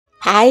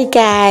Hi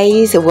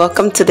guys,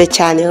 welcome to the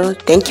channel.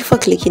 Thank you for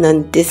clicking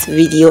on this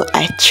video.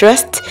 I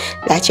trust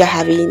that you're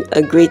having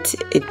a great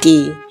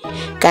day.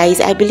 Guys,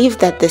 I believe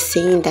that the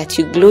saying that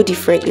you glow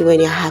differently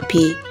when you're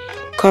happy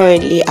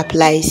currently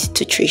applies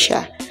to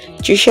Tricia.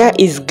 Tricia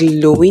is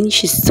glowing.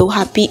 She's so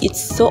happy. It's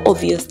so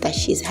obvious that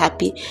she's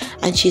happy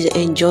and she's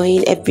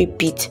enjoying every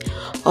bit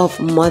of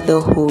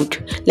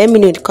motherhood. Let me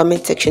know in the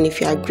comment section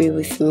if you agree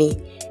with me,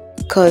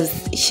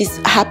 because she's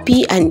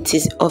happy and it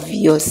is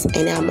obvious,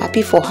 and I'm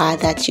happy for her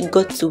that she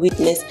got to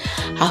witness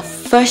her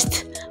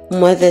first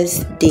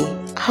Mother's Day.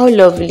 How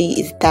lovely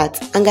is that?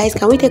 And guys,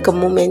 can we take a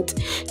moment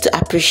to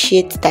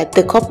appreciate that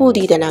the couple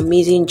did an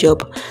amazing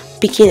job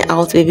picking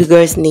out baby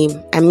girl's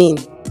name? I mean,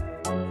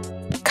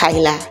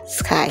 Kyla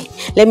Sky.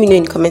 Let me know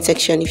in the comment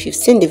section if you've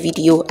seen the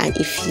video and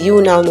if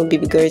you now know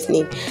baby girl's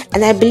name.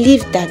 And I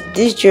believe that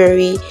this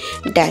jewelry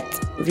that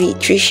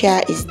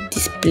Tricia is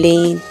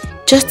displaying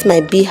just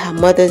might be her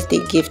Mother's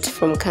Day gift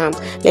from KAM.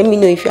 Let me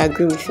know if you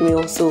agree with me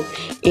also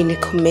in the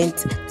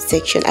comment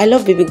section. I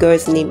love baby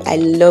girl's name. I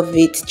love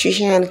it.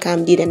 Tricia and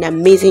KAM did an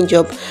amazing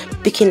job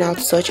picking out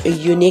such a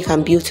unique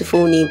and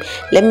beautiful name.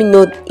 Let me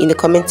know in the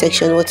comment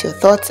section what your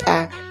thoughts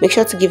are. Make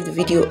sure to give the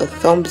video a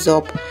thumbs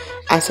up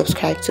and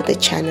subscribe to the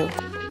channel.